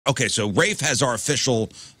Okay, so Rafe has our official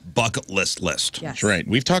bucket list. Yes. That's right.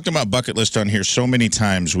 We've talked about bucket list on here so many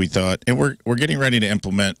times. We thought, and we're getting ready to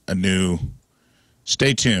implement a new.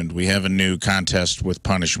 Stay tuned. We have a new contest with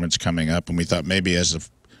punishments coming up, and we thought maybe as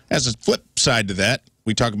a flip side to that,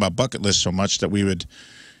 we talk about bucket lists so much that we would,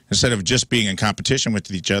 instead of just being in competition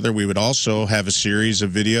with each other, we would also have a series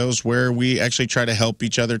of videos where we actually try to help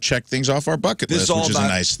each other check things off our bucket list, which is a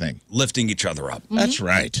nice thing. Lifting each other up. That's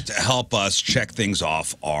right. To help us check things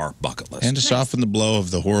off our bucket list. And to soften the blow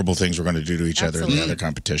of the horrible things we're going to do to each other in the other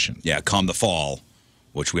competition. Yeah, come the fall,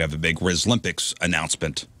 which we have a big Rizz Olympics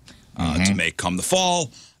announcement to make come the fall.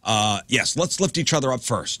 Yes, let's lift each other up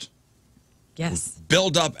first. Yes.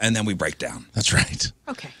 Build up, and then we break down. That's right.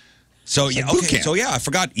 Okay. So, yeah, okay. So, yeah, I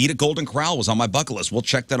forgot. Eat at Golden Corral was on my bucket list. We'll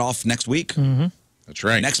check that off next week. That's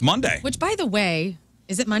right. Next Monday. Which, by the way,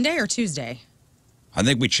 is it Monday or Tuesday? I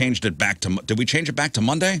think we changed it back to... Did we change it back to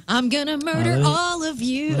Monday? I'm going to murder all of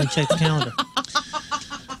you. Let me check the calendar.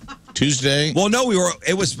 Tuesday. Well, no,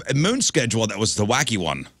 it was Moon's schedule that was the wacky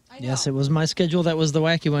one. Yes, it was my schedule. That was the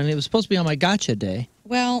wacky one. It was supposed to be on my gotcha day.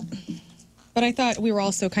 Well, but I thought we were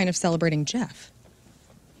also kind of celebrating Jeff.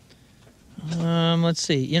 Let's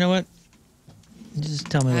see. You know what?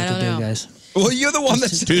 Just tell me what to do, guys. Well, you're the one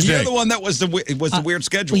Tuesday. You're the one that was the weird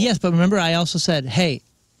schedule. Well, yes, but remember, I also said, hey,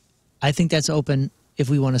 I think that's open if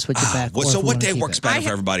we want to switch it back. So what day works better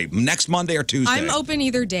for everybody? Next Monday or Tuesday? I'm open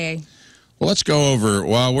either day. Well, let's go over,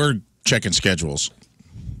 while we're checking schedules,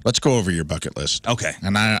 let's go over your bucket list. Okay.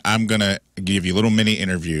 And I'm going to give you a little mini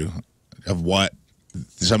interview of what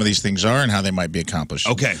some of these things are and how they might be accomplished.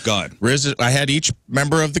 Okay, good. Rizz, I had each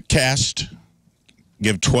member of the cast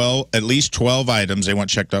give at least 12 items they want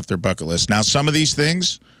checked off their bucket list. Now, some of these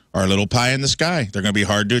things are a little pie in the sky. They're going to be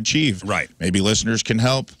hard to achieve. Right. Maybe listeners can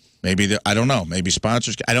help. Maybe, I don't know. Maybe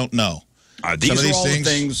sponsors I don't know. These are all the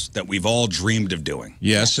things that we've all dreamed of doing.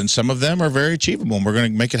 Yes, and some of them are very achievable, and we're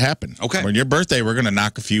going to make it happen. Okay. On your birthday, we're going to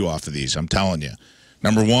knock a few off of these, I'm telling you.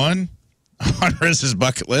 Number one, on Rizz's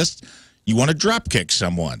bucket list, you want to drop kick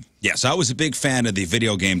someone. Yes, I was a big fan of the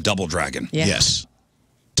video game Double Dragon. Yeah. Yes.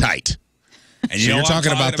 Tight. And so you're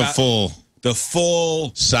talking about the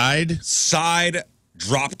full side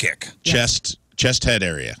drop kick. Chest head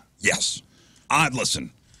area. Yes.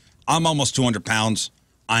 Listen, I'm almost 200 pounds.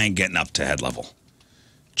 I ain't getting up to head level.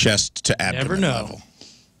 Chest to abdomen level.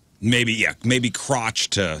 Maybe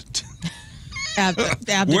crotch to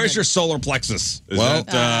Abdomen. Where's your solar plexus? We'll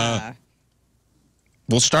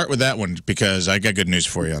start with that one because I got good news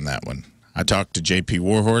for you on that one. I talked to JP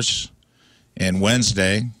Warhorse, and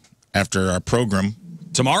Wednesday after our program.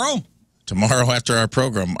 Tomorrow after our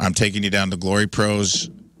program, I'm taking you down to Glory Pro's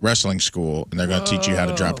wrestling school, and they're going to teach you how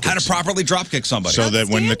to drop kick. How to properly drop kick somebody. So that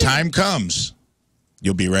when the time comes,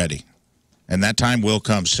 you'll be ready. And that time will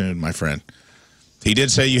come soon, my friend. He did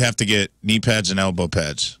say you have to get knee pads and elbow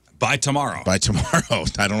pads. By tomorrow. By tomorrow.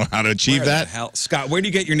 I don't know how to achieve that. Scott, where do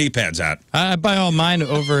you get your knee pads at? I buy all mine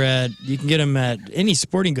over at, you can get them at any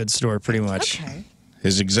sporting goods store pretty much. Okay.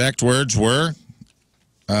 His exact words were,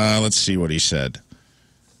 let's see what he said.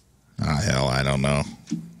 Hell, I don't know.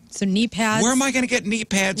 So knee pads. Where am I going to get knee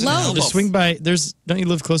pads? Low. Just swing by, don't you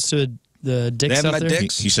live close to the Dick's out there?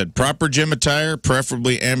 He said proper gym attire,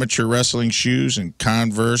 preferably amateur wrestling shoes and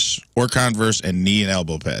Converse and knee and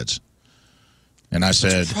elbow pads. And I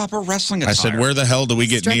said, proper wrestling attire. I said, where the hell do we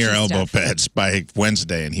get knee or Stretchy elbow stuff. pads by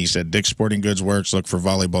Wednesday? And he said, Dick's Sporting Goods works. Look for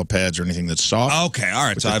volleyball pads or anything that's soft. Okay, all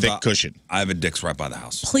right. With So a I have thick cushion. I have a Dick's right by the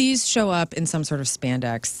house. Please show up in some sort of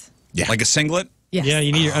spandex. Yeah. Like a singlet? Yes. Yeah,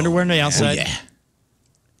 you need your underwear on the outside. Yeah.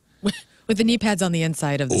 With the knee pads on the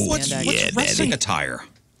inside of the spandex. What's wrestling attire?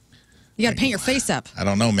 You got to paint your face up. I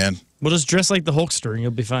don't know, man. Well, just dress like the Hulkster and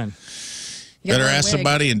you'll be fine. You gotta Better wear a ask wig.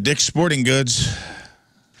 somebody in Dick's Sporting Goods.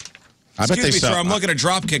 I bet they Excuse me, sell. sir, I'm looking to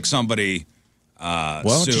drop kick somebody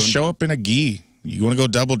Well, soon. just show up in a gi. You want to go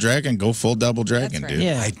double dragon? Go full double dragon, right. dude.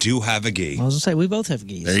 Yeah. I do have a gi. I was going to say, we both have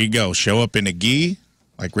geese. There you go. Show up in a gi,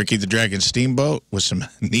 like Ricky the Dragon Steamboat, with some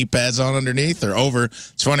knee pads on underneath or over.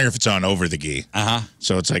 It's funnier if it's on over the gi. Uh-huh.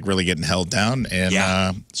 So it's like really getting held down. And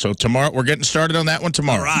Yeah. so tomorrow, we're getting started on that one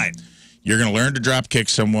tomorrow. All right. You're going to learn to drop kick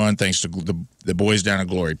someone thanks to the boys down at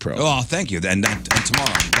Glory Pro. Oh, thank you. And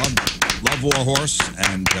tomorrow. Love Warhorse.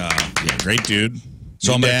 And Yeah, great dude.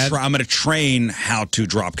 so Your I'm dad, going to train how to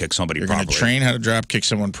drop kick somebody You're going properly. to train how to drop kick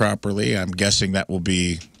someone properly. I'm guessing that will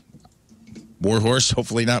be Warhorse,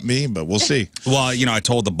 hopefully not me, but we'll see. Well, I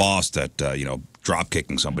told the boss that, drop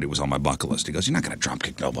kicking somebody was on my bucket list. He goes, you're not going to drop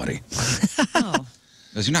kick nobody. Oh.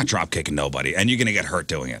 He goes, you're not drop kicking nobody, and you're going to get hurt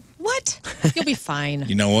doing it. What? You'll be fine.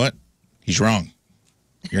 You know what? He's wrong.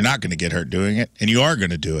 You're not going to get hurt doing it, and you are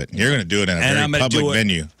going to do it. You're going to do it in a very public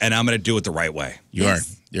venue. And I'm going to do it the right way. You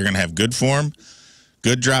Yes. are. You're going to have good form,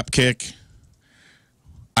 good drop kick.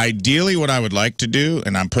 Ideally, what I would like to do,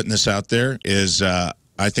 and I'm putting this out there, is I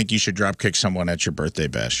think you should drop kick someone at your birthday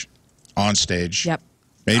bash on stage. Yep.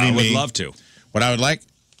 Maybe I me. would love to. What I would like,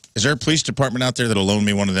 is there a police department out there that'll loan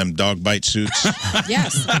me one of them dog bite suits?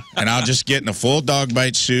 Yes. And I'll just get in a full dog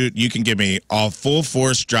bite suit. You can give me a full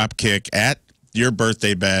force drop kick at your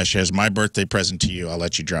birthday bash as my birthday present to you. I'll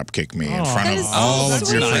let you drop kick me in front That of is so all of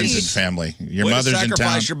your sweet. friends and family. Your Way to mother's in town.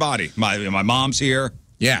 sacrifice your body. My mom's here.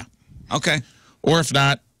 Yeah. Okay. Or if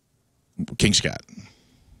not, King Scott.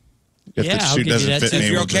 If Yeah, the I'll suit give you doesn't that fit too. me, If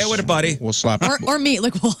you're we'll okay just- with it, buddy. We'll slap it. Or me.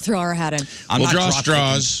 Like, we'll throw our hat in. I'm We'll not draw drop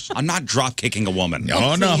straws. kicking- I'm not drop kicking a woman.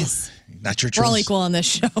 Oh, no. please. Not your choice. We're all equal on this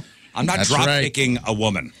show. I'm not That's drop right. kicking a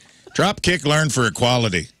woman. Drop kick, learn for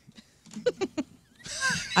equality.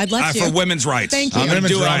 I'd let you. For women's rights. Thank you. I'm going to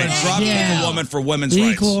Women's do it. I'm going to rights. drop kick Yeah. a woman for women's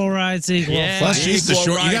Equal rights. rights, equal. Plus, she's the Equal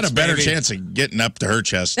short. You got rights, a better baby. chance of getting up to her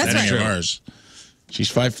chest That's than any right. of ours. She's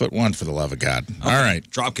 5'1", for the love of God. All right.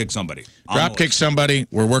 Drop kick somebody. Drop kick somebody.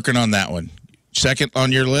 We're working on that one. Second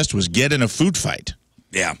on your list was get in a food fight.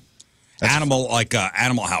 Yeah. Animal, like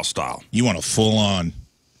Animal House style. You want a full-on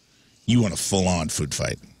food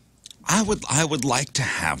fight. I would like to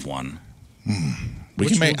have one. We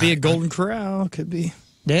Which can would be a Golden Corral. Could be.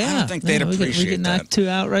 Yeah. I don't think they'd we appreciate could knock that. 2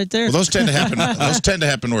 out right there. Well, those tend to happen. Those tend to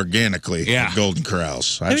happen organically. Yeah. At Golden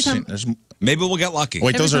Corrals. I've Every seen. time- There's, Maybe we'll get lucky.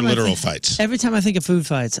 wait, those are time I literal think- fights. Every time I think of food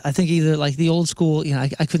fights, I think either like the old school, I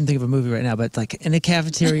couldn't think of a movie right now, but like in a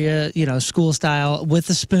cafeteria, school style with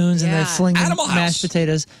the spoons and Yeah. they fling the Animal House. mashed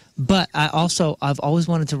potatoes. But I've always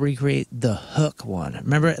wanted to recreate the Hook one.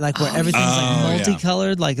 Remember, like where everything's like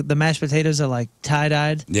multicolored, like the mashed potatoes are like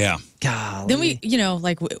tie-dyed. Yeah. Golly. Then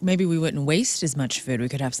we, maybe we wouldn't waste as much food. We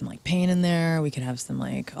could have some like paint in there. We could have some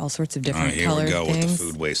like all sorts of All different right, here colored we go things. with the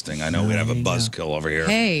food wasting. I know we'd have a buzzkill over here.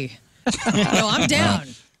 Hey, no, I'm down.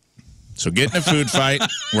 So get in a food fight.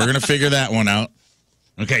 We're gonna figure that one out.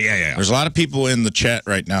 Okay, yeah. There's a lot of people in the chat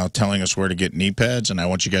right now telling us where to get knee pads, and I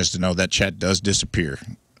want you guys to know that chat does disappear.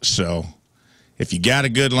 So if you got a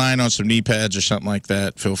good line on some knee pads or something like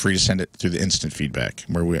that, feel free to send it through the instant feedback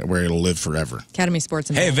where it'll live forever. Academy Sports.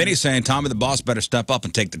 Hey, Involvement. Vinny's saying Tommy the boss better step up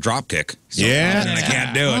and take the drop kick. So Yeah. I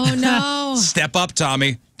can't do it. Oh no. Step up,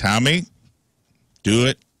 Tommy. Tommy, do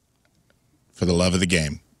it for the love of the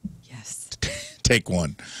game. Yes. Take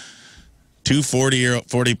one. Two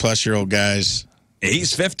 40-plus-year-old guys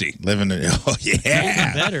He's 50. living in. Oh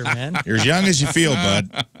yeah, better, man. you're as young as you feel, bud.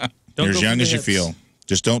 Don't You're go as young for as the you hips. feel.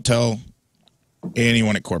 Just don't tell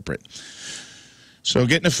anyone at corporate. So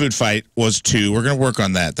getting a food fight was 2. We're going to work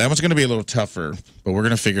on that. That one's going to be a little tougher, but we're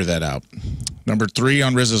going to figure that out. Number 3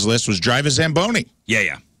 on Rizz's list was drive a Zamboni.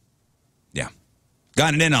 Yeah.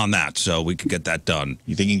 Got an in on that, so we could get that done.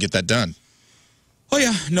 You think you can get that done? Oh,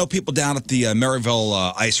 yeah. Know people down at the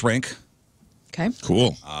Maryville ice rink. Okay.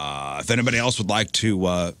 Cool. If anybody else would like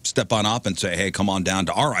to step on up and say, hey, come on down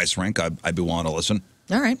to our ice rink, I'd be willing to listen.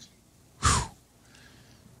 All right.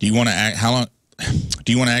 Do you want to how long?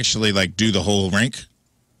 Do you want to actually like do the whole rink,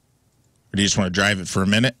 or do you just want to drive it for a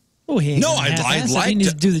minute? Oh, he ain't No, gonna I'd half-ass it. like He needs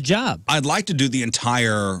to- to do the job. I'd like to do the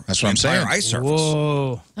entire, That's what I'm saying. ice surface.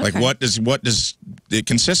 Whoa. Like Okay. what does it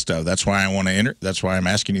consist of? That's why I want to enter. That's why I'm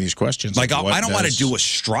asking you these questions. Like, what I don't want to does- do a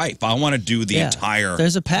stripe. I want to do the entire.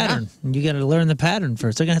 There's a pattern. And you got to learn the pattern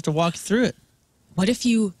first. They're going to have to walk you through it. What if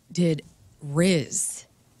you did Rizz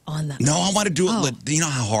on that? No, I want to do it. Oh. You know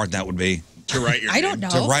how hard that would be to write your I don't know.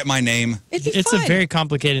 to write my name. It'd be It's fun. a very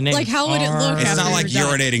complicated name. Like, how would it look It's after not like you're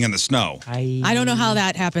done? urinating in the snow. I don't know how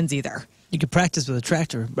that happens either. You could practice with a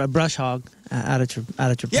tractor, a brush hog out at your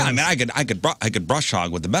Yeah, I place. mean, I could brush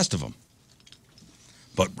hog with the best of them,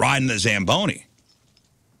 but riding the Zamboni,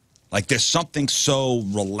 like there's something so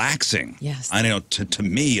relaxing. Yes. I know to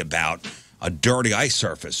me about a dirty ice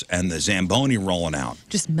surface and the Zamboni rolling out.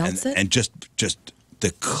 Just melts it? And just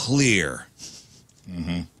the clear,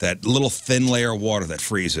 that little thin layer of water that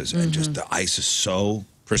freezes, and just the ice is so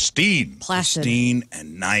pristine, Placid. pristine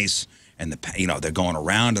and nice, and they're going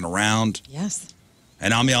around and around. Yes.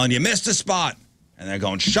 And I'm yelling, you missed a spot. And they're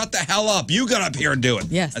going, shut the hell up. You get up here and do it.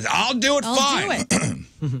 Yes. I said, I'll do it I'll fine.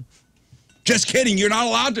 do it. Just kidding. You're not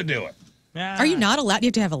allowed to do it. Are you not allowed? You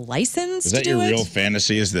have to have a license Is to that do your it? real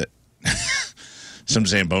fantasy? Is that some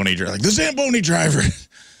Zamboni driver, like the Zamboni driver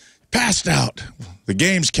passed out, the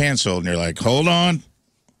game's canceled, and you're like, hold on,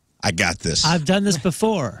 I got this. I've done this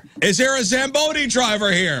before. Is there a Zamboni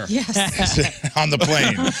driver here? Yes. on the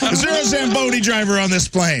plane. Is there a Zamboni driver on this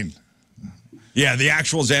plane? Yeah, the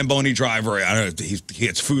actual Zamboni driver, I don't know, he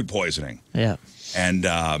gets food poisoning. Yeah. And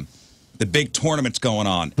the big tournament's going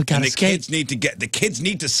on. We gotta and the skate. kids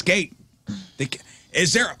need to skate.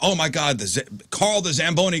 Is there? Oh my God, Carl the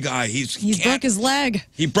Zamboni guy. He's broke his leg.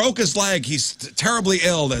 He broke his leg. He's terribly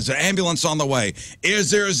ill. There's an ambulance on the way. Is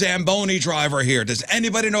there a Zamboni driver here? Does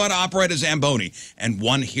anybody know how to operate a Zamboni? And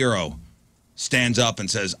one hero stands up and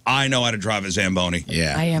says, "I know how to drive a Zamboni."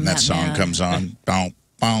 Yeah, I am and that song man. comes on. Boom,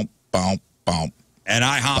 boom, boom, boom. And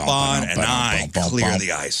I hop on and I clear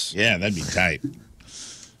the ice. Yeah, that'd be tight.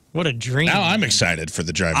 What a dream. Now I'm excited for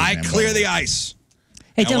the driver's I Zamboni. clear the ice.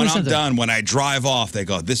 Hey, And tell when me I'm something. done, when I drive off, they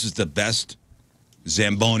go, "This is the best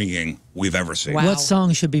Zamboniing we've ever seen." Wow. What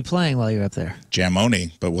song should be playing while you're up there?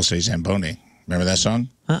 Jamoni, but we'll say Zamboni. Remember that song?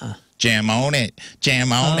 Jam on it, Oh,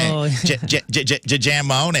 jam on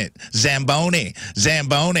it, Zamboni,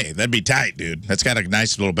 Zamboni. That'd be tight, dude. That's got a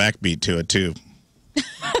nice little backbeat to it too.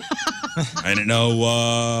 I didn't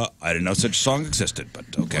know such a song existed, but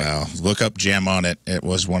okay. Well, look up Jam on It. It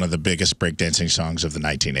was one of the biggest breakdancing songs of the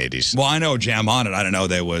 1980s. Well, I know Jam on It. I didn't know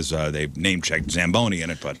there was they name checked Zamboni in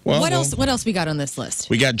it, but Well, What else? What else we got on this list?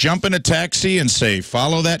 We got jump in a taxi and say,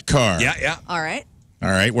 follow that car. yeah. All right. All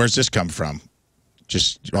right, where's this come from?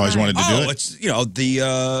 Just always wanted to do Oh, it? it's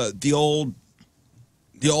the old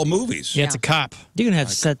movies. Yeah, it's a cop. You're gonna have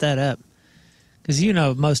to set that up because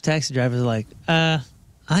most taxi drivers are like,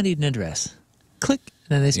 I need an address. Click, and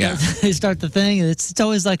then they start. Yeah. They start the thing, and it's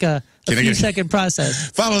always like a Can I few get- second process.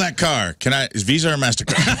 Follow that car. Is Visa or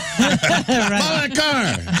MasterCard? Follow that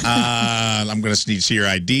car. I'm going to need to see your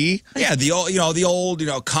ID. Yeah, the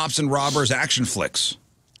old cops and robbers action flicks.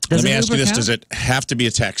 Does Let me an ask you Uber this. count? Does it have to be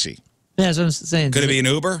a taxi? Yeah, that's what I'm saying. Could it Does be an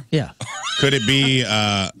Uber? Yeah. Could it be,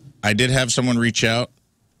 I did have someone reach out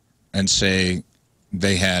and say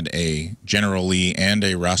they had a General Lee and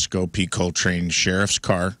a Roscoe P. Coltrane sheriff's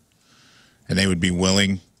car, and they would be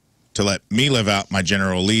willing to let me live out my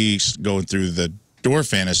General Lee going through the door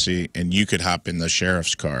fantasy, and you could hop in the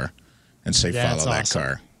sheriff's car and say, That's follow that awesome.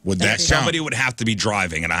 car. Would that count? Somebody would have to be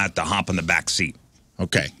driving, and I have to hop in the back seat.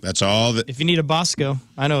 Okay, that's all that. If you need a Bosco,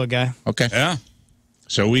 I know a guy. Okay. Yeah.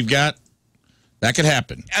 So we've got, that could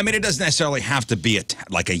happen. I mean, it doesn't necessarily have to be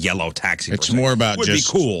like a yellow taxi. It's per se. more about would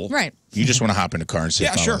just- be cool, Right. You just want to hop in a car and say,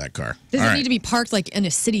 Yeah, follow sure. that car. Does All it right. need to be parked like in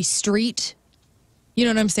a city street? You know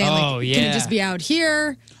what I'm saying? Oh, like, Can yeah. it just be out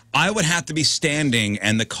here? I would have to be standing,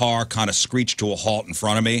 and the car kind of screeched to a halt in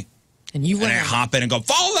front of me, And you and I went. hop in and go,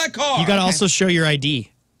 "Follow that car." You got to also show your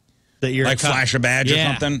ID. That you're like a cop. flash a badge or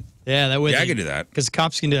something. Yeah, that would. Yeah, I could do that. Because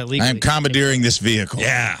cops can do that legally. I am commandeering this vehicle.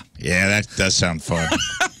 Yeah. Yeah, that does sound fun.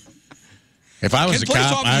 If I was Can a police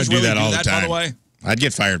cop, I would officers do really that do all that, the by time. the way? I'd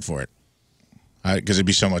get fired for it. Because it'd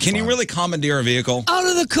be so much Can fun. you really commandeer a vehicle? Out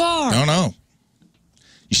of the car. Don't know.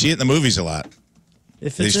 You see it in the movies a lot.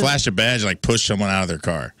 If They it's just flash a badge and like push someone out of their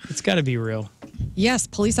car. it's got to be real. Yes,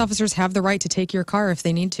 police officers have the right to take your car if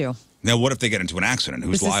they need to. Now, what if they get into an accident?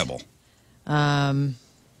 Who's This is- liable?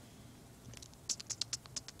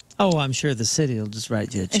 Oh, I'm sure the city will just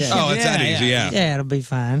write you a check. Oh, it's that easy, yeah. Yeah, it'll be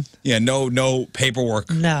fine. Yeah, no paperwork,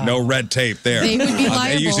 No. red tape there. They would be They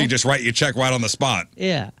liable. usually just write you a check right on the spot.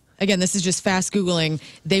 Yeah. Again, this is just fast Googling.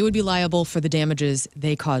 They would be liable for the damages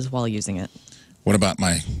they cause while using it. What about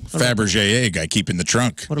my Fabergé egg I keep in the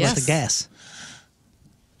trunk? What about Yes. the gas?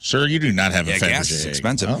 Sir, you do not have a Yeah, Fabergé gas is egg.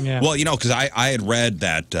 expensive. Oh. Yeah. Well, because I had read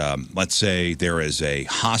that, let's say there is a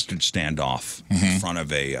hostage standoff in front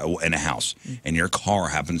of in a house, and your car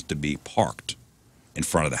happens to be parked in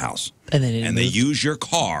front of the house. And they didn't they move? use your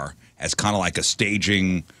car as kind of like a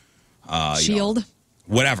staging Shield.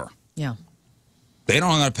 whatever. Yeah. They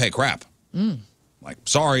don't have to pay crap. Like,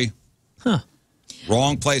 sorry. Huh.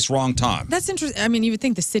 Wrong place, wrong time. That's interesting. I mean, you would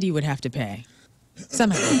think the city would have to pay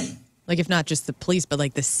somehow. Like, if not just the police, but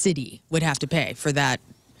like the city would have to pay for that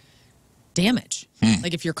damage.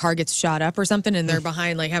 Like, if your car gets shot up or something and they're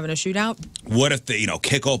behind, like, having a shootout. What if they,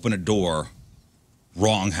 kick open a door,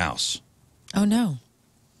 wrong house? Oh, no.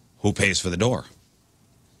 Who pays for the door?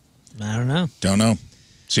 I don't know. Don't know.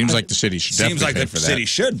 Seems like the city should Seems definitely like pay the for that. city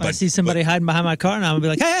should, If I but see somebody hiding behind my car, and I'm gonna be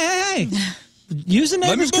like, hey, use the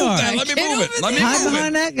let me neighbor's move car. that. Let me Get move it. over Let me there. Hide move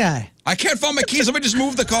behind it. that guy. I can't find my keys. Let me just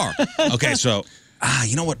move the car. Okay, so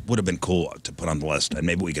you know what would have been cool to put on the list, and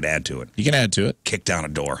maybe we could add to it. You can add to it. Kick down a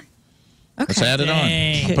door. Okay. Let's add it on.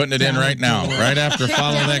 Dang. I'm putting it in Down right now. door. Right after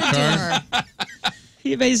follow that car.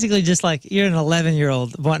 You're basically just like you're an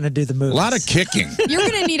 11-year-old wanting to do the moves. A lot of kicking. You're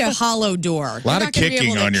going to need a hollow door. A Lot of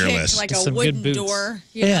kicking on your list. Like a Some good wooden boots. door.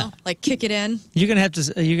 Yeah. Like kick it in. You're gonna have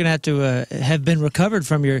to have been recovered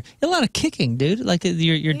from a lot of kicking, dude. Like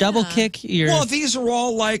your double kick. Your Well, these are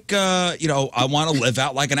all like, I want to live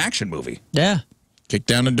out like an action movie. yeah. Kick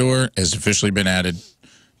down the door has officially been added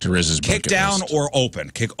to Rizz's Kick bucket down list. or open.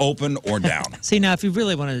 Kick open or down. See, now if you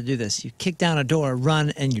really wanted to do this, you kick down a door,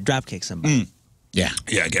 run, and you drop kick somebody. Yeah.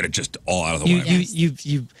 Yeah, get it just all out of the You way.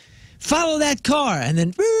 you follow that car, and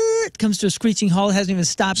then it comes to a screeching halt. It hasn't even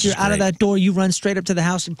stopped. You're out of Straight. that door. You run straight up to the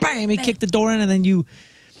house, and bam! You kick the door in, and then you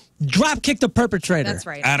drop kick the perpetrator. That's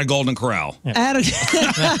right. At a Golden Corral.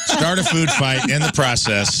 Start a food fight in the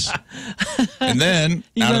process. And then,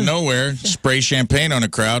 out of nowhere, spray champagne on a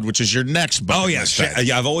crowd, which is your next bucket Oh, yeah. list item.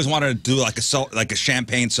 Yeah, I've always wanted to do like a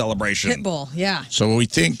champagne celebration. Pitbull, yeah. So we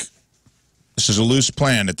think this is a loose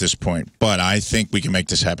plan at this point, but I think we can make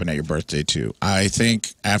this happen at your birthday, too. I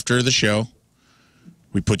think after the show,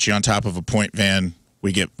 we put you on top of a point van.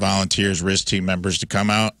 We get volunteers, Rizz team members to come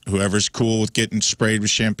out. Whoever's cool with getting sprayed with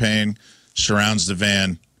champagne surrounds the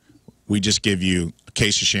van. We just give you a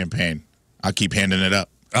case of champagne. I'll keep handing it up.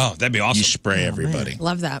 Oh, that'd be awesome. You spray everybody.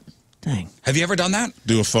 Love that. Dang. Have you ever done that?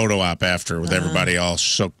 Do a photo op after with everybody all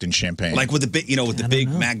soaked in champagne. Like with the big, with the big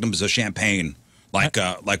magnums of champagne, like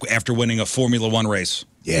after winning a Formula One race.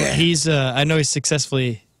 yeah. He's I know he's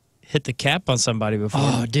successfully hit the cap on somebody before.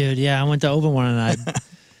 Oh, dude, yeah. I went to open one, and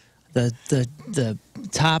the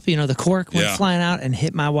top, the cork went Yeah. flying out and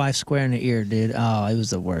hit my wife square in the ear, dude. Oh, it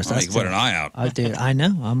was the worst. Oh, you put an eye out. Oh, dude, I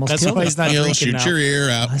know. I almost That's killed why her. he's not You'll drinking shoot now. your ear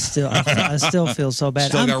out. I still feel so bad.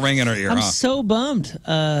 Still got a ring in her ear, I'm huh? so bummed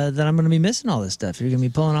that I'm going to be missing all this stuff. You're going to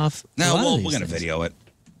be pulling off. a No, lot of we're these going to things. video it.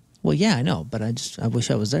 Well, yeah, I know, but I wish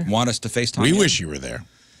I was there. Want us to FaceTime We you? wish you were there.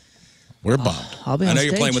 We're bummed. I'll be I on know you're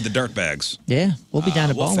stage. playing with the dirt bags. Yeah, we'll be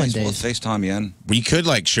down at We'll Baldwin We'll Days. FaceTime you in. We could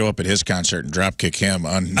show up at his concert and drop kick him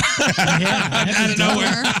on Out of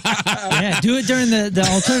nowhere. Yeah, do it during the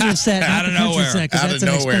alternative set, Out not of the country nowhere. set, 'cause out that's of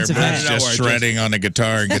an nowhere. expensive Brad's Out of just nowhere, shredding on a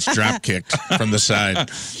guitar and gets drop kicked from the side. That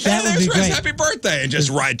Hey, would there's be Rizz, great. happy birthday. And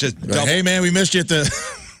just But, hey man, we missed you at the.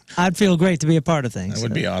 I'd feel great to be a part of things. That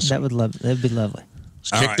would be awesome. That'd be lovely.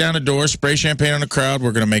 Kick right. down a door, spray champagne on a crowd.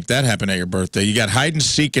 We're going to make that happen at your birthday. You got hide and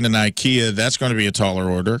seek in an IKEA. That's going to be a taller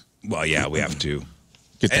order. Well, yeah, we have to.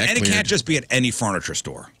 Get that And it cleared. can't just be at any furniture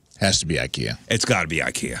store. Has to be IKEA. It's got to be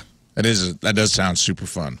IKEA. That does sound super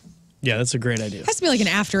fun. Yeah, that's a great idea. It has to be like an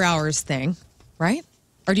after hours thing, right?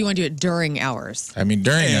 Or do you want to do it during hours? I mean,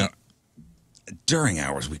 During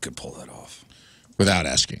hours, we could pull that off without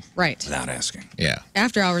asking. Right. without asking. Yeah.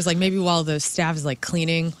 After hours, like maybe while the staff is like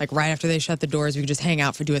cleaning, like right after they shut the doors, we could just hang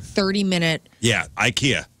out do a 30-minute. Yeah,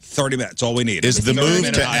 IKEA. 30 minutes. All we need. Is the 30 move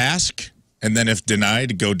minute to hike. ask and then if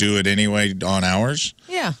denied, go do it anyway on ours?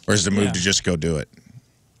 Yeah. Or is the move Yeah. to just go do it?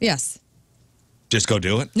 Yes. Just go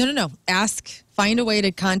do it? No. Ask, find a way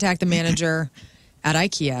to contact the manager at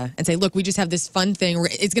IKEA and say, look, we just have this fun thing.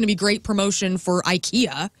 It's going to be great promotion for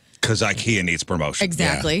IKEA. Because IKEA needs promotion.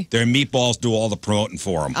 Exactly. Their meatballs do all the promoting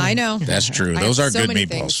for them. I know. That's true. I Those have are so good many meatballs.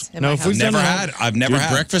 things in No, my if we've house. Never done had. I've never Dude,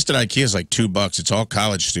 had. breakfast at IKEA is like $2. It's all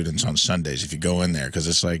college students on Sundays if you go in there because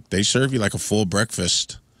it's like they serve you like a full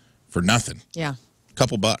breakfast for nothing. Yeah.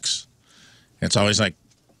 Couple bucks. It's always like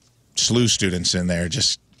SLU students in there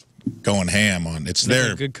just going ham on it's Making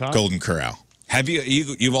their a good coffee. Golden Corral. Have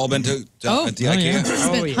you've all been to at the yeah. IKEA?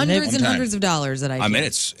 Spent yeah. hundreds One and time. hundreds of dollars at IKEA. I mean,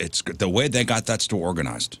 it's good. The way they got that store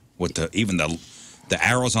organized with even the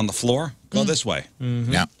arrows on the floor. Go this way.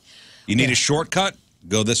 Yeah. You need a shortcut.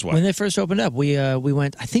 Go this way. When they first opened up, we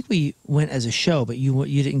went. I think we went as a show, but you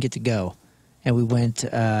didn't get to go, and we went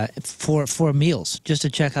for meals just to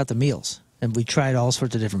check out the meals, and we tried all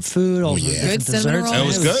sorts of different food, all sorts of yeah. different Good cinnamon desserts.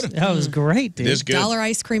 rolls. That was good. That was great, dude. It is good. $1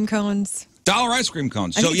 ice cream cones. $1 ice cream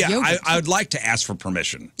cones. I So think yeah, yogurt. I'd like to ask for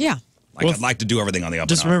permission. Yeah. Like Well, I'd like to do everything on the up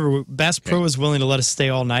Just and up. remember, Bass Pro is willing to let us stay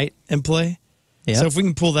all night and play. Yeah. So if we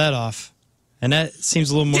can pull that off, and that seems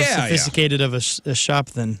a little more Yeah, yeah. sophisticated of a shop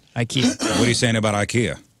than IKEA. What are you saying about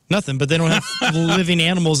IKEA? Nothing, but they don't have living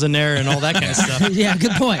animals in there and all that kind of stuff. Yeah,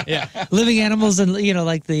 good point. Yeah. Living animals and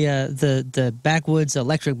like the backwoods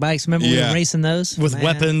electric bikes. Remember we Yeah. were racing those With Man.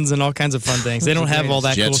 weapons and all kinds of fun things. They don't have all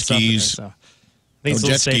that Jet cool stuff in there. skis. So. I think No it's a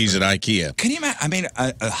jet little skis safer. at IKEA. Can you imagine? I mean,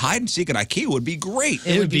 a hide and seek at IKEA would be great.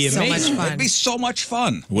 It would be so much amazing. fun. It'd be so much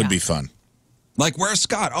fun. Would Yeah. be fun. Like, where's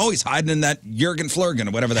Scott? Oh, he's hiding in that Jurgen Flurgen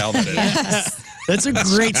or whatever the hell that is. That's a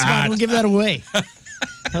great spot. Don't give that away.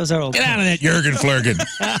 That was our old. Get out of that Jurgen Flurgen.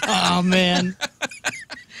 Oh, man.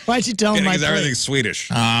 Why'd you tell him my Because place? everything's Swedish.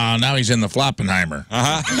 Now he's in the Floppenheimer.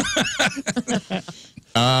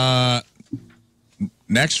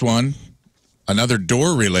 Next one, another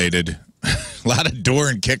door-related, a lot of door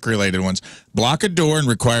and kick-related ones. Block a door and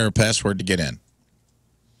require a password to get in.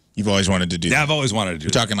 You've always wanted to do Yeah, that. I've always wanted to do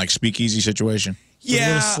You're talking like speakeasy situation? The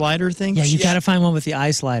little slider thing? Yeah, you got to find one with the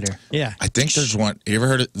eye slider. Yeah. I think there's one. You ever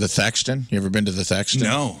heard of the Thexton? You ever been to the Thexton?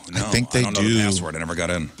 No. I think they don't know do. the password. I never got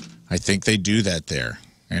in. I think they do that there.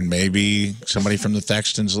 And maybe somebody from the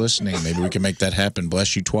Thexton's listening. Maybe we can make that happen.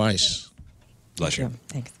 Bless you twice. Bless you.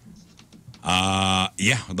 Thanks.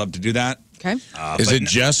 Yeah, I'd love to do that. Okay. Is it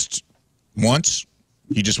just once?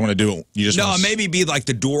 You just want to do it? You just No, want to maybe be like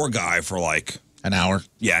the door guy for like an hour.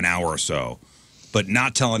 Yeah, an hour or so, but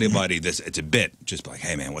not tell anybody this. It's a bit. Just be like,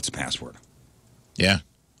 hey man, what's the password? Yeah.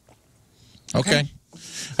 Okay.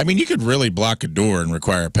 I mean, you could really block a door and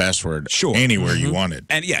require a password anywhere you wanted.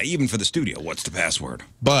 And yeah, even for the studio, what's the password?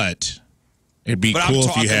 But it'd be But I'm cool if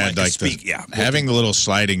talking you had like having the little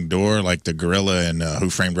sliding door like the gorilla in Who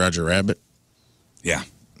Framed Roger Rabbit. Yeah.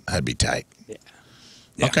 That'd be tight.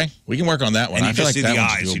 Yeah. Okay, we can work on that one. And I you feel just like see that the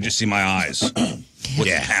one's eyes. You doable. just see my eyes. What's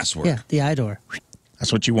the password? Yeah, the eye door.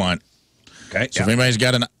 That's what you want. Okay. So if anybody's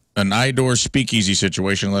got an eye door speakeasy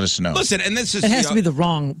situation, let us know. Listen, and this is It has to be the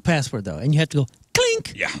wrong password though, and you have to go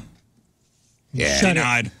clink. Yeah. Yeah. Shut it.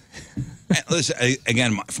 Denied. And listen,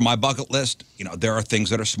 again, for my bucket list, there are things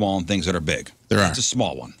that are small and things that are big. There are. It's a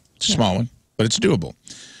small one. It's a small one, but it's doable.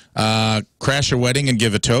 Crash a wedding and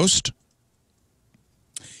give a toast.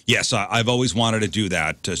 Yes, I've always wanted to do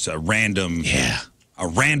that. Just a random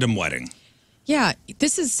wedding. Yeah,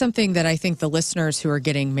 this is something that I think the listeners who are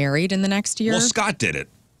getting married in the next year. Well, Scott did it.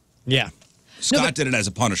 Yeah. Scott did it as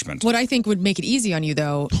a punishment. What I think would make it easy on you,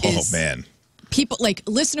 though, is man. people like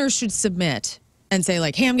listeners should submit and say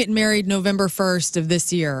like, "Hey, I'm getting married November 1st of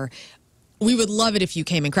this year. We would love it if you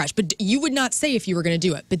came and crashed." But you would not say if you were going to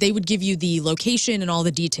do it, but they would give you the location and all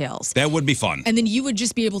the details. That would be fun. And then you would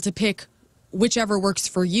just be able to pick whichever works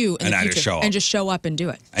for you in And the I just future show up. and just show up and do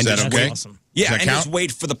it. And Is that just okay? wait. Awesome. Yeah, Does that and just count?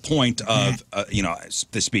 wait for the point of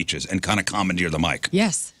the speeches and kind of commandeer the mic.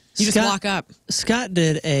 Yes. You just Scott- walk up. Scott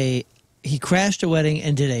he crashed a wedding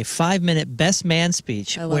and did a 5-minute best man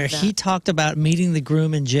speech I love where that. he talked about meeting the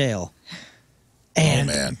groom in jail. And,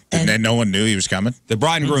 Oh man! and And then no one knew he was coming. The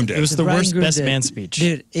bride and groom did. It was the bride and worst groom best did. man speech.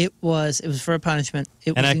 Dude, it was for a punishment. It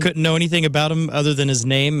And was I couldn't know anything about him other than his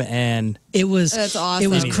name. And It was That's It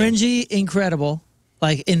was awesome. cringy, incredible,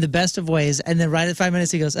 like in the best of ways. And then right at 5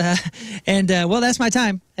 minutes, he goes, well, that's my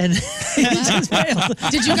time. And he just bailed.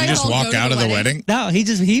 Did you guys You just all walk go to out of the wedding. No,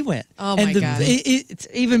 he went. Oh, and my God. It's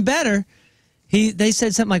even better. They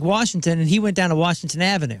said something like Washington, and he went down to Washington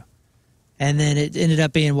Avenue, and then it ended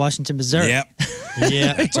up being Washington, Missouri. Yep.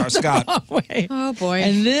 yeah, It's our Scott. Wait. Oh, boy.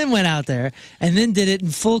 And then went out there, and then did it in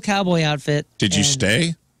full cowboy outfit. Did you and-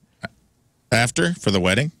 stay after for the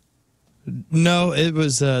wedding? no, it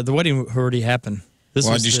was the wedding already happened. This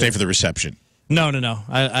Why was did you stay for the reception? No.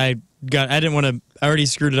 I didn't want to. I already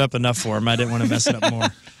screwed it up enough for him. I didn't want to mess it up more.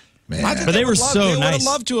 Man, But they were They so would have nice.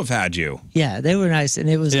 loved to have had you. Yeah, they were nice, and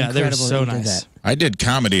it was Yeah, they were incredible. so that he did nice. that. I did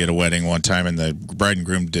comedy at a wedding one time, and the bride and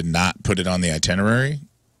groom did not put it on the itinerary,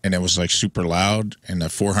 and it was like super loud in a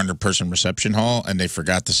 400-person reception hall, and they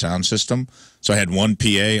forgot the sound system. So I had one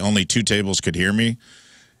PA, only 2 tables could hear me,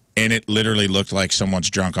 and it literally looked like someone's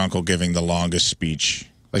drunk uncle giving the longest speech.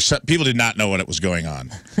 Like people did not know what was going on.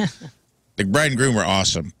 The bride and groom were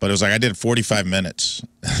awesome, but it was like I did 45 minutes.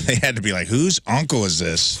 They had to be like, "Whose uncle is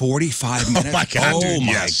this?" 45 minutes. my God, Oh dude,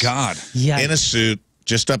 my yes. God. Yeah, In a suit,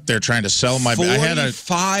 just up there trying to sell my.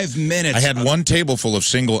 45 minutes. I had one table full of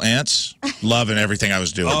single aunts, loving everything I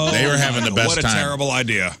was doing. Oh, They were having the best what a time. terrible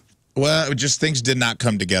idea. Well, just things did not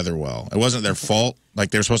come together well. It wasn't their fault. Like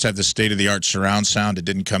they were supposed to have the state-of-the-art surround sound. It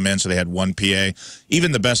didn't come in, so they had one PA.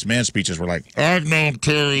 Even the best man speeches were like, "I've known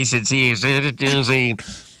Terry since he was 8 years old."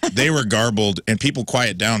 They were garbled, and people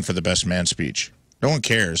quiet down for the best man speech. No one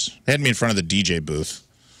cares. They had me in front of the DJ booth.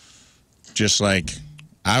 Just like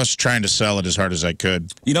I was trying to sell it as hard as I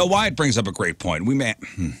could. You know, Wyatt brings up a great point. We may,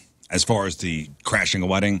 as far as the crashing a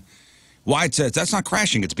wedding, Wyatt says that's not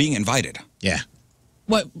crashing, it's being invited. Yeah.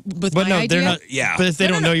 What with But my no, idea? they're not. Yeah. But if they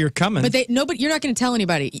don't know you're coming, But you're not going to tell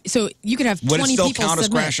anybody. So you could have Would it 20 still people count as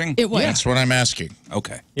submit. crashing? It would. That's what I'm asking.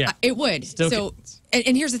 Okay. yeah, It would. Still So,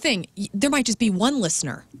 and here's the thing: there might just be one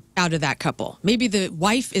listener out of that couple. Maybe the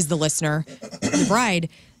wife is the listener, the bride,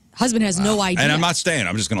 husband has no idea. And I'm not staying.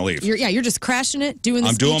 I'm just going to leave. You're just crashing it, doing the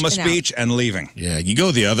I'm speech. doing my and out. speech and leaving. Yeah, you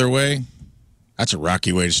go the other way. That's a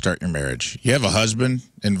rocky way to start your marriage. You have a husband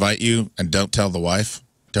invite you and don't tell the wife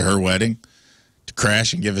to her wedding to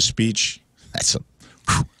crash and give a speech. That's a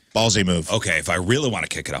ballsy move. Okay, if I really want to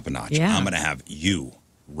kick it up a notch, Yeah. I'm going to have you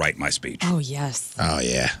write my speech. Oh yes. Oh,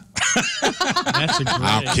 yeah. that's a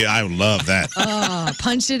great. I would love that.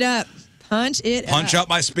 Punch it up. Punch it Punch up. up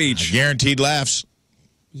my speech. Guaranteed laughs.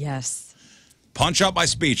 Yes. Punch up my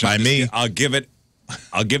speech. By me. I'll give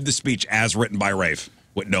the speech as written by Rafe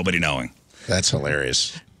with nobody knowing. That's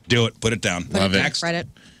hilarious. Do it. Put it down. Love it. Next. Write it.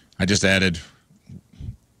 I just added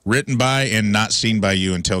written by and not seen by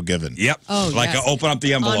you until given. Yep. Oh, like yes. open up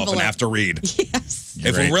the envelope and have to read. Yes.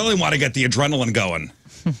 If Great. we really want to get the adrenaline going.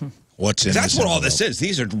 What's in That's this what all envelope? this is.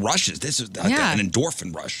 These are rushes. This is like Yeah. an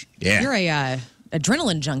endorphin rush. Yeah. You're a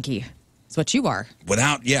adrenaline junkie. It's what you are.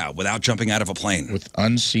 Without jumping out of a plane. With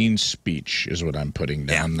unseen speech is what I'm putting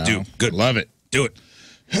down now. Dude, good. Love it. Do it.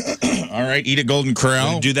 All right, eat at Golden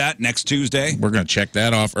Corral. Do that next Tuesday. We're going to check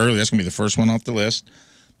that off early. That's going to be the first one off the list.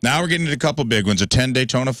 Now we're getting to a couple big ones. A 10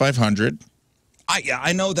 Daytona 500.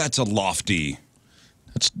 I know that's a lofty.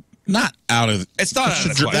 It's not out of. It's not out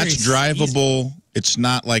of the That's question. drivable. It's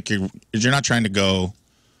not like you're not trying to go,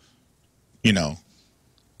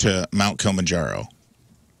 to Mount Kilimanjaro.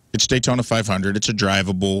 It's Daytona 500. It's a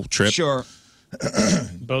drivable trip. Sure.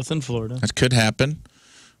 Both in Florida. That could happen.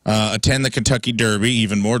 Attend the Kentucky Derby,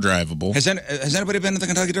 even more drivable. Has anybody been to the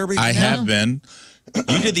Kentucky Derby? I have been.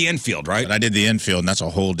 You did the infield, right? But I did the infield, and that's a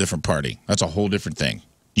whole different party. That's a whole different thing.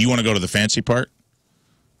 Do you want to go to the fancy part?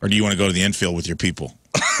 Or do you want to go to the infield with your people?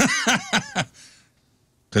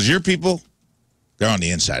 Because your people, they're on the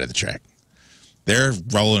inside of the track. They're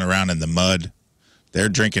rolling around in the mud. They're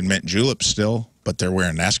drinking mint juleps still, but they're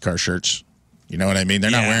wearing NASCAR shirts. You know what I mean? They're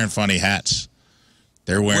not wearing funny hats.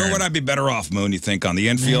 They're wearing. Where would I be better off, Moon, you think, on the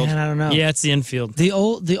infield? Man, I don't know. Yeah, it's the infield. The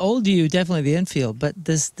old you, definitely the infield, but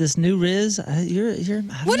this new Rizz, you're.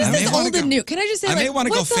 What is I may this wanna old go- and new? Can I just say, I may like, wanna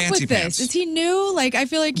go what's up fancy with this? pants. Is he new? Like, I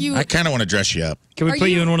feel like you I kind of want to dress you up. Can we Are put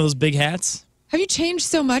you you- in one of those big hats? have you changed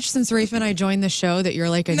so much since Rafe and I joined the show that you're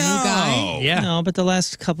like a new guy? Yeah. No, but the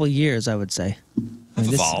last couple of years, I would say. I've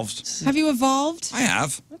evolved. Have you evolved? I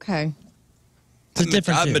have. Okay. It's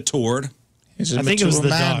different I've too. matured. He's a I think it was mature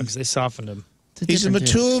the man. dogs. They softened him. He's a different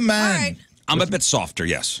too. mature man. All right. I'm a bit softer,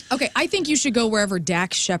 yes. Okay, I think you should go wherever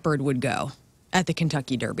Dax Shepard would go at the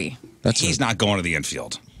Kentucky Derby. He's not going to the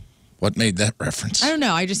infield. What made that reference? I don't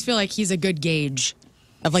know. I just feel like he's a good gauge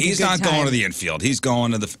of like He's a good not time. going to the infield. He's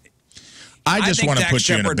going to the. I just think want to Dax put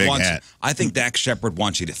you in a Shepard big wants, hat. I think Dax Shepard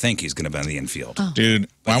wants you to think he's going to be in the infield. Dude,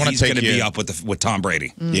 But I want to he's take going to you. be up with Tom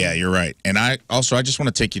Brady. Yeah, you're right. And I just want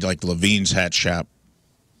to take you to like Levine's hat shop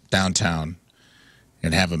downtown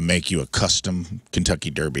and have him make you a custom Kentucky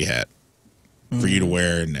Derby hat for you to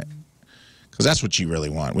wear, and because that's what you really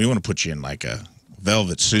want. We want to put you in like a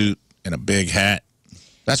velvet suit and a big hat.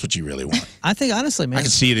 That's what you really want. I think honestly, man. I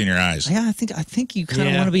can see it in your eyes. Yeah, I think you kind of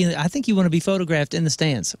Yeah. want to be. I think you want to be photographed in the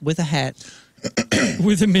stands with a hat,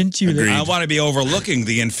 with a mint julep. Agreed. I want to be overlooking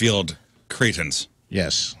the infield cretins.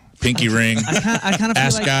 Yes, pinky ring. I kind of feel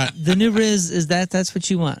Ascot. like the new Rizz is that's what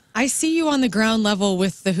you want. I see you on the ground level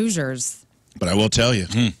with the Hoosiers. But I will tell you,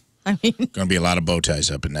 I mean, going to be a lot of bow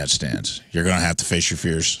ties up in that stands. You're going to have to face your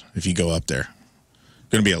fears if you go up there.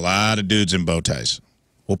 Going to be a lot of dudes in bow ties.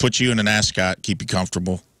 We'll put you in an ascot, keep you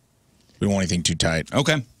comfortable. We don't want anything too tight.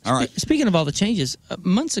 Okay. All right. Speaking of all the changes,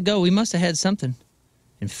 months ago we must have had something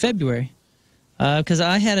in February because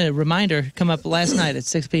I had a reminder come up last night at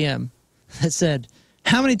 6 p.m. that said,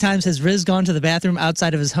 "How many times has Rizz gone to the bathroom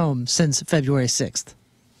outside of his home since February 6th?"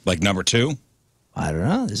 Like number 2? I don't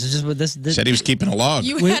know. This is just what this. Said he was keeping a log.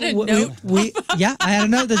 you had a note. Yeah, I had a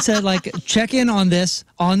note that said like check in on this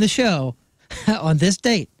on the show on this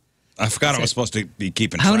date. I forgot I was supposed to be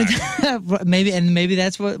keeping How track. many? maybe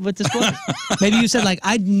that's what this was. Maybe you said like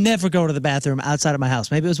I'd never go to the bathroom outside of my house.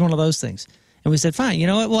 Maybe it was one of those things. And we said, fine. You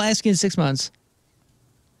know what? We'll ask you in 6 months.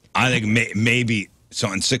 I think maybe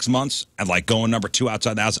so in 6 months, and like going number 2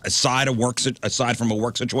 outside the house, aside from a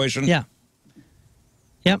work situation. Yeah.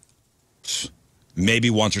 Yep. Maybe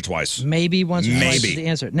once or twice. Maybe once or twice Maybe. is the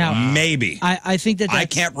answer. Now, Maybe. I think that I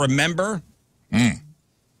that's, can't remember.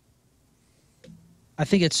 I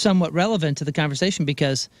think it's somewhat relevant to the conversation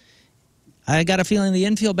because I got a feeling the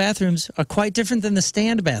infield bathrooms are quite different than the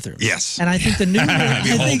stand bathrooms. Yes. And I think the new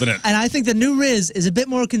holding it. and I think the new Rizz is a bit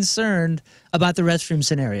more concerned about the restroom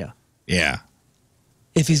scenario Yeah.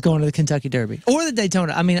 if he's going to the Kentucky Derby or the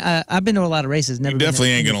Daytona. I mean, I've been to a lot of races. Never You been definitely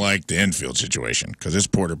to- ain't going to like the infield situation because it's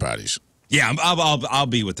porta potties. Yeah, I'll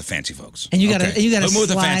be with the fancy folks. And you got to Okay. slide Put me with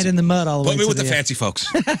the fancy- in the mud all the way. Put me to with the fancy folks.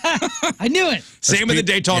 I knew it. Same with the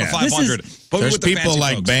Daytona yeah. 500. Put me There's with the people fancy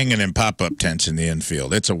like folks. banging in pop-up tents in the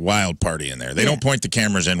infield. It's a wild party in there. They don't point the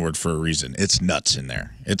cameras inward for a reason. It's nuts in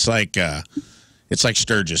there. It's like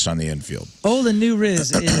Sturgis on the infield. Old and new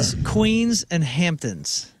Rizz is Queens and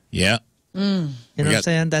Hamptons. Yeah. You know what I'm got-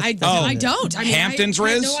 saying? That's I don't. I mean, Hamptons I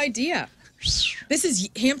have Rizz? no idea. This is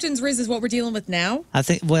Hamptons Rizz is what we're dealing with now. I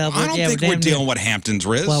think. Well, I don't yeah, think we're we're damn dealing near. with Hamptons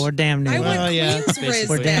Rizz. Well, we're damn near. I want there. yeah, Queens Rizz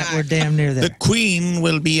basically. back. We're damn near there. The Queen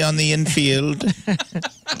will be on the infield.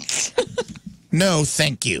 No,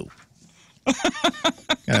 thank you. Gotta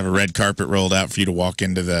have a red carpet rolled out for you to walk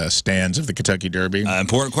into the stands of the Kentucky Derby.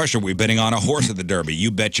 Important question. We're betting on a horse at the Derby.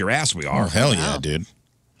 You bet your ass we are. Oh, hell yeah, dude.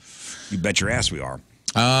 You bet your ass we are.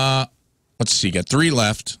 Let's see. Got 3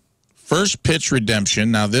 left. First pitch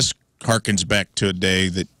redemption. Now, this harkens back to a day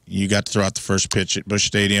that you got to throw out the first pitch at Busch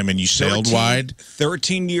Stadium, and you sailed wide.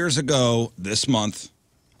 13 years ago this month,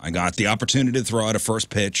 I got the opportunity to throw out a first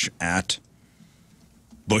pitch at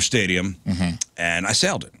Busch Stadium, and I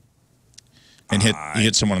sailed it. And you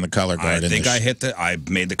hit someone in the color guard. I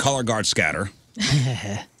made the color guard scatter.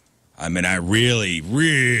 I mean, I really,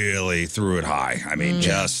 really threw it high. I mean,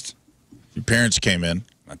 just. Your parents came in.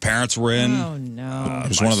 My parents were in. Oh, no. It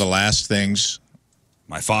was one of the last things.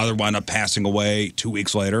 My father wound up passing away 2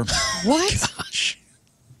 weeks later. What? Gosh.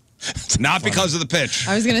 Not because of the pitch.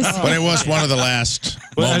 I was going to say. But it was one of the last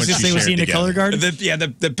Well, I moments was going to say, was he in the color guard?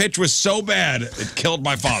 The pitch was so bad, it killed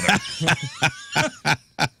my father.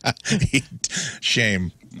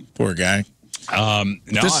 Shame. Poor guy.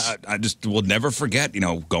 No, I just will never forget,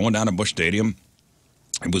 going down to Busch Stadium.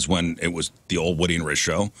 It was when it was the old Woody and Rizz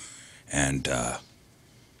show. And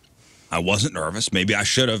I wasn't nervous. Maybe I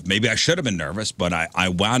should have been nervous, but I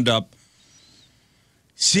wound up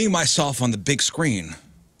seeing myself on the big screen,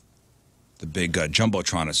 the big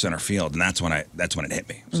jumbotron at center field, and that's when it hit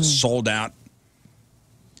me. It was a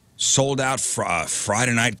sold out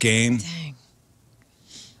Friday night game. Dang.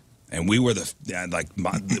 And we were we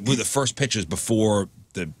were the first pitches before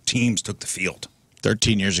the teams took the field.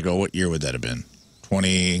 13 years ago, what year would that have been?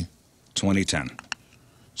 2010.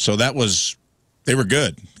 So they were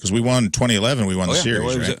good because we won 2011. We won the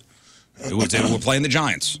series, right? They were playing the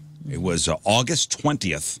Giants. It was August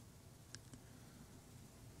 20th,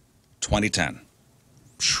 2010.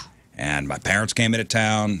 And my parents came into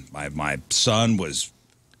town. My son was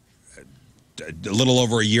a little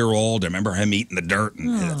over a year old. I remember him eating the dirt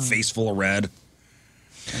and a face full of red.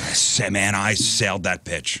 And I said, man, I sailed that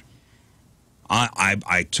pitch.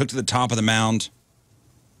 I took to the top of the mound.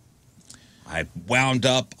 I wound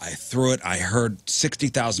up. I threw it. I heard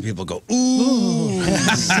 60,000 people go, ooh.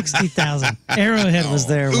 60,000. Arrowhead was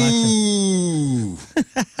there watching. Ooh.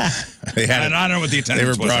 I don't know what the attendance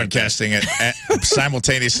was. They were broadcasting it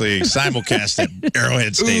simultaneously, simulcast at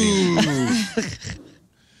Arrowhead Stadium.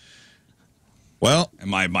 Well, and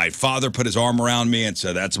my father put his arm around me and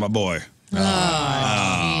said, "That's my boy." Oh, all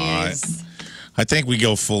right. I think we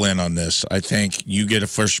go full in on this. I think you get a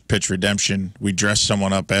first pitch redemption. We dress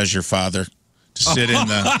someone up as your father to sit in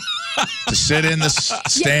the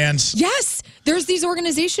stands. Yes. There's these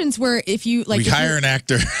organizations where if you we hire an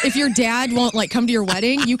actor. If your dad won't come to your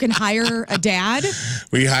wedding, you can hire a dad.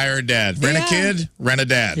 We hire a dad. Rent a kid, rent a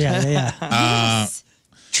dad. Yeah. Yes.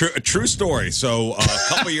 True story. So a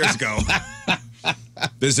couple years ago,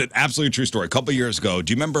 this is an absolutely true story. A couple years ago,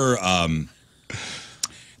 do you remember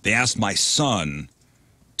they asked my son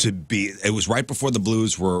to be, it was right before the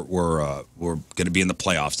Blues were going to be in the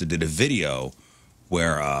playoffs. They did a video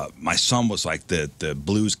where my son was like the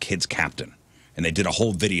Blues kids captain. And they did a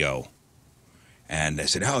whole video. And they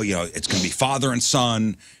said, it's going to be father and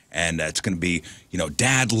son. And it's going to be,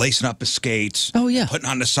 dad lacing up his skates. Oh, yeah. Putting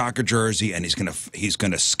on the soccer jersey. And he's going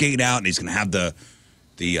to skate out. And he's going to have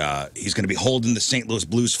he's going to be holding the St. Louis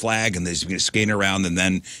Blues flag, and he's going to skate around, and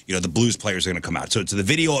then, the Blues players are going to come out. So it's the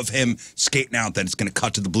video of him skating out that it's going to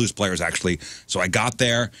cut to the Blues players, actually. So I got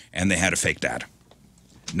there, and they had a fake dad.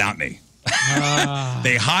 Not me.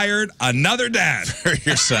 They hired another dad for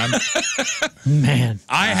your son. Man.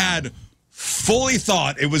 I had fully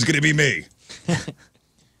thought it was going to be me.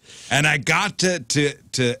 And I got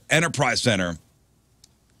to Enterprise Center,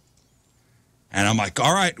 and I'm like,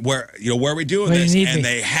 all right, where are we doing this? And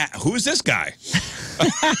they who's this guy?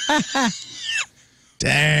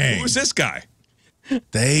 Dang. Who's this guy?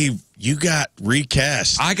 You got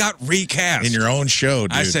recast. I got recast. In your own show,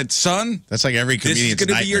 dude. I said, son, that's like every comedian's this is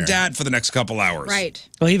going to be your nightmare. dad for the next couple hours. Right.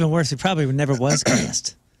 Well, even worse, he probably never was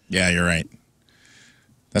cast. Yeah, you're right.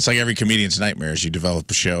 That's like every comedian's nightmare is you develop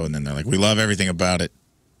a show, and then they're like, we love everything about it,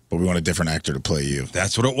 but we want a different actor to play you.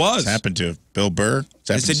 That's what it was. It's happened to Bill Burr. It's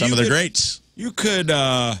happened to some of the greats. You could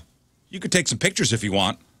take some pictures if you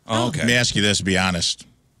want. Oh, okay. Let me ask you this, be honest.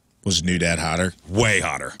 Was New Dad hotter? Way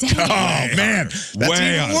hotter. Dang. Oh, man. That's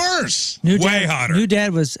Way even hotter. worse. Way hotter. New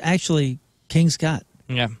Dad was actually King Scott.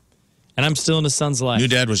 Yeah. And I'm still in his son's life. New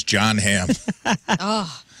Dad was John Hamm.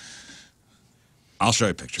 Oh. I'll show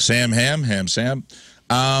you a picture. Sam. I'll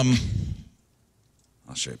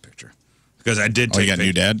show you a picture. Because I did take you got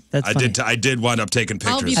New Dad? That's funny. I did wind up taking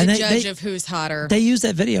pictures. I'll be the And judge of who's hotter. They use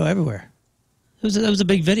that video everywhere. That was a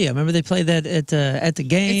big video. Remember they played that at the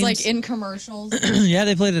games? It's like in commercials. Yeah,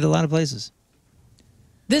 they played it a lot of places.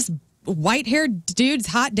 This white-haired dude's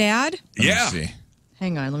hot dad? Yeah. Let me see.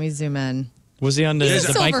 Hang on, let me zoom in. Was he on the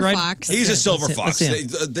bike Silver ride? fox. He's a silver Let's fox. see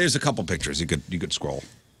him. There's a couple pictures you could scroll.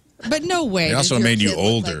 But no way. They also does your made you kid look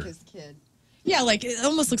older. like his kid. Yeah, it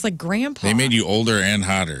almost looks like grandpa. They made you older and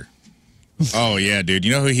hotter. Oh, yeah, dude.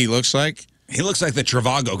 You know who he looks like? He looks like the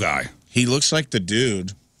Travago guy. He looks like the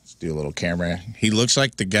dude. Let's do a little camera. He looks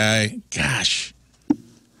like the guy, gosh,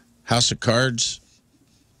 House of Cards.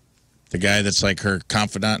 The guy that's like her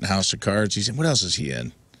confidant in House of Cards. He's in, what else is he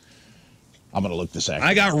in? I'm going to look this actor.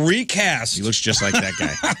 I got recast. He looks just like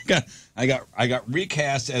that guy. I got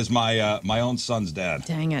recast as my own son's dad.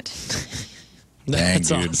 Dang it. Dang, That's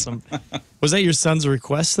dude. awesome. Was that your son's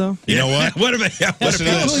request, though? You know what? What about Listen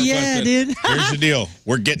to this. Oh, yeah, dude. Here's the deal.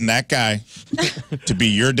 We're getting that guy to be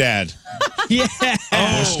your dad. Yeah.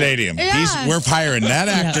 Bush Stadium. Yeah. We're hiring that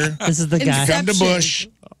actor. This is the guy. Come to Inception. Bush.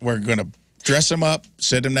 We're going to dress him up,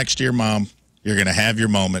 sit him next to your mom. You're going to have your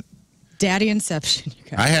moment. Daddy Inception. You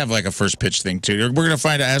guys. I have like a first pitch thing too. We're going to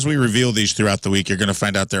find out as we reveal these throughout the week. You're going to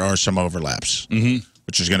find out there are some overlaps,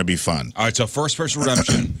 which is going to be fun. All right, so first person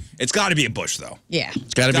redemption. It's got to be a Bush though. Yeah.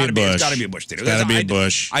 It's got to be a Bush. It's got to be a Bush. It's got to be a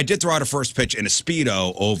Bush. I did throw out a first pitch in a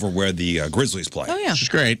Speedo over where the Grizzlies play. Oh, yeah. Which is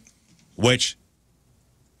great. Which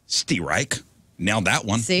Steve Reich nailed that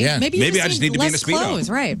one. See? Yeah. Maybe Maybe I just need to be in a less Speedo. clothes,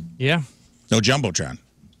 right? Yeah. No Jumbotron.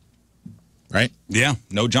 Right? Yeah,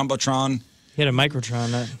 no jumbotron. He had a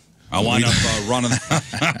Microtron. That. I wound up running.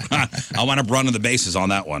 I wound up running the bases on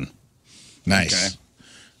that one. Nice. Okay.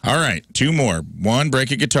 All right. Two more. One,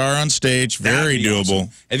 break a guitar on stage. Very That'd be doable. awesome.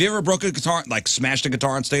 Have you ever broke a guitar, like smashed a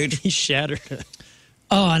guitar on stage? He shattered it.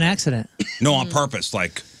 Oh, on accident. No, on purpose,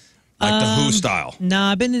 like the Who style. No,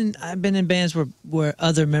 I've been in bands where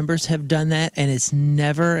other members have done that, and it's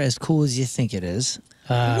never as cool as you think it is.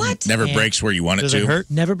 What? Never And- breaks where you want it Does to. it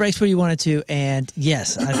hurt? Never breaks where you want it to, and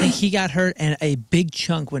yes, I think he got hurt, and a big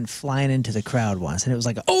chunk went flying into the crowd once, and it was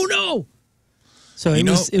like, oh no! So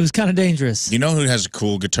it was kind of dangerous. You know who has a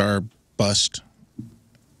cool guitar bust?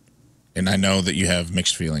 And I know that you have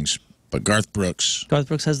mixed feelings, but Garth Brooks, Garth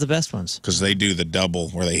Brooks has the best ones. because they do the double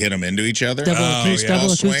where they hit them into each other. Double Double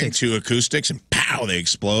swing, acoustics. two acoustics, and pow, they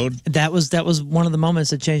explode. That was one of the moments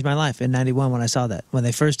that changed my life in '91 when I saw that. When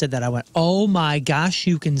they first did that, I went, "Oh my gosh,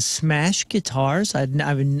 you can smash guitars!" I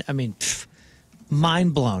mean,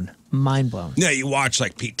 mind blown, mind blown. Yeah, you watch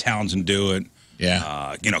like Pete Townsend do it.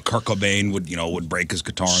 Yeah. Kurt Cobain would break his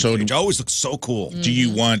guitar on So stage. do- It always looks so cool. Do you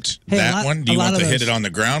want Hey, that one? Do a you lot want of the hit those- it on the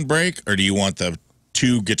ground break, or do you want the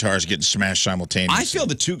two guitars getting smashed simultaneously? I feel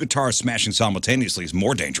the two guitars smashing simultaneously is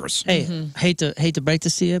more dangerous. Hey, hate to break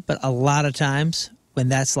this to you, but a lot of times when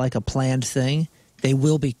that's like a planned thing, they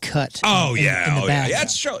will be cut. Oh in yeah, the back.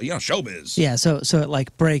 That's showbiz. Yeah, so it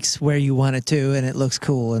like breaks where you want it to, and it looks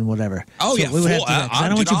cool and whatever. Oh So yeah, we would have full- to do that, 'cause I I'm-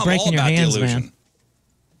 don't want dude, you I'm breaking all your about the hands, illusion. man.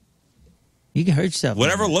 You can hurt yourself.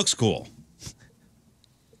 Whatever man. looks cool.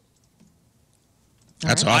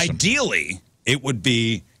 That's awesome. Ideally, it would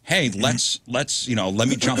be, hey, let's let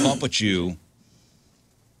me jump up with you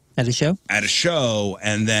At a show. at a show,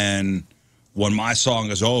 and then when my song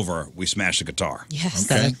is over, we smash the guitar.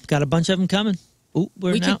 Yes. Okay. Got a bunch of them coming. Ooh,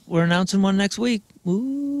 We we're announcing one next week.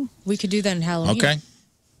 Ooh. We could do that in Halloween. Okay.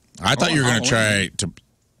 I thought you were going to Halloween. try to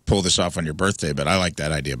pull this off on your birthday, but I like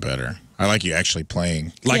that idea better. I like you actually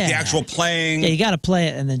playing. Like the Yeah. actual playing. Yeah, you got to play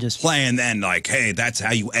it and then just Play, and then like, hey, that's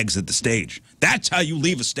how you exit the stage. That's how you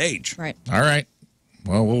leave a stage. Right. All right.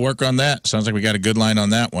 Well, we'll work on that. Sounds like we got a good line on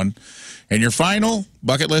that one. And your final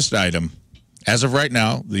bucket list item, as of right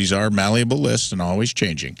now, these are malleable lists and always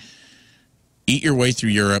changing. Eat your way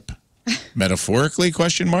through Europe, metaphorically,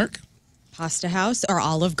 question mark? Pasta House or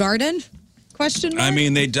Olive Garden? Question mark? I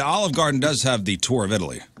mean, Olive Garden does have the tour of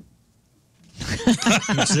Italy.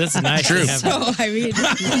 That's nice. True. To have. Oh, I mean,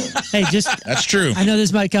 hey, just That's true. I know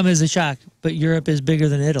this might come as a shock, but Europe is bigger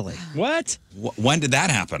than Italy. What? When did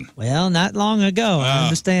that happen? Well, not long ago. I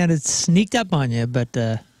understand it's sneaked up on you, but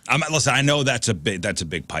Listen, I know that's a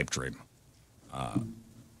big pipe dream.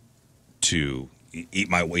 To eat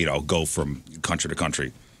my way, go from country to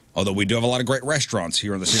country. Although we do have a lot of great restaurants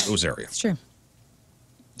here in the St. Louis area. it's true.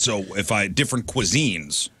 So if different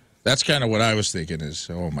cuisines. That's kind of what I was thinking is,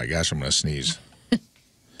 oh my gosh, I'm going to sneeze.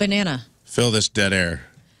 Banana. Fill this dead air.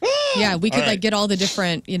 Yeah, we could right. like get all the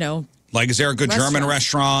different, Like, is there a good German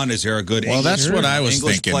restaurant? Is there a good Well, English, that's what I was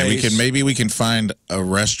English thinking. place? Maybe we can find a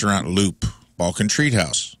restaurant loop, Balkan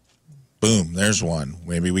Treathouse. Boom, there's one.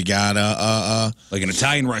 Maybe we got like an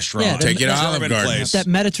Italian restaurant. Yeah, take it a to Olive German Garden. place. that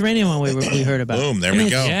Mediterranean one we heard about. Boom, there we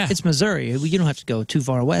go. Yeah. It's Missouri. You don't have to go too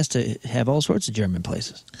far west to have all sorts of German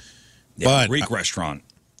places. Yeah, But- Greek restaurant.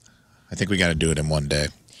 I think we got to do it in one day.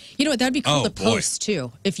 You know what? That'd be cool Oh, to boy. post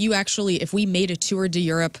too. If we made a tour to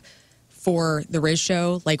Europe for the Rizz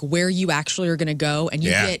show, like where you actually are going to go, and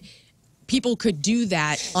people could do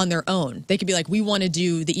that on their own. They could be like, we want to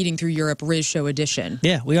do the Eating Through Europe Rizz show edition.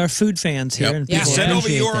 Yeah, we are food fans here. Yep. And Yeah. people Send over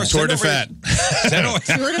appreciate your that. Tour send de over, fat. Send over,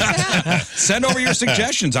 Sure to that. send over your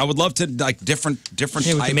suggestions. I would love to like different Yeah, we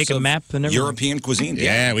types can make a of map and everything. European cuisine.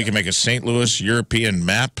 Yeah, we can make a St. Louis European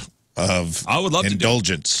map of I would love to do it.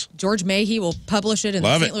 indulgence. George Mahey will publish it in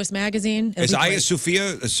Love the it. St. Louis Magazine. It'll Is be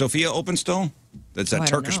Hagia great. Sophia open still? That's Oh, that I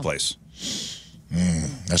don't Turkish know. place.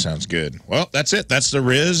 That sounds good. Well, that's it. That's the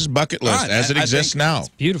Rizz bucket list All right, as it I exists think- now.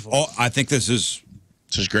 Beautiful. Oh, I think this is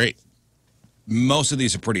Great. most of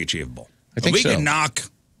these are pretty achievable. I think we so. can knock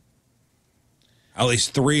at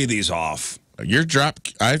least 3 of these off.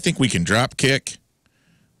 I think we can drop kick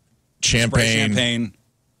Spray champagne champagne.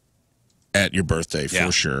 at your birthday for Yeah.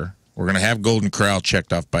 sure. We're going to have Golden Corral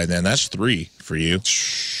checked off by then. That's 3 for you.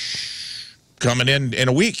 Coming in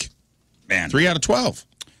a week. Man. 3 out of 12.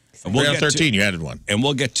 And 3 out of get to- 13. You added one. And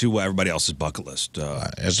we'll get to everybody else's bucket list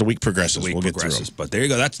As the week progresses, as the week we'll get through progresses. them. But there you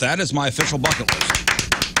go. That is my official bucket list.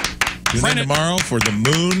 Tune in Friend it. tomorrow for the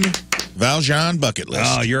Moon Valjean bucket list.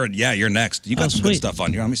 Oh, you're next. You got Oh, some good sweet. stuup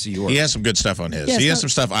on you. Let me see yours. He has some good stuff on his. Yeah, he it's has not- some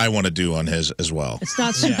stuff I want to do on his as well. It's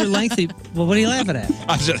not super lengthy. Well, what are you laughing at?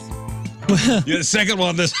 I'm just, yeah, the second one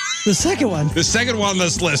on this The second one. the second one on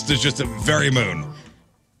this list is just a very moon.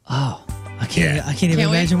 Oh, I can't. Yeah. I can't even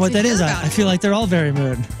Can't wait imagine what to that hear is. about I it. feel like they're all very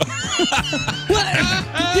moon.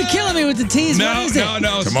 What? You're killing me with the tease. No, what is it?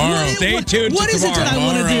 no. Tomorrow. Stay tuned What to is it tomorrow. that I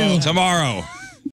want to do? Tomorrow.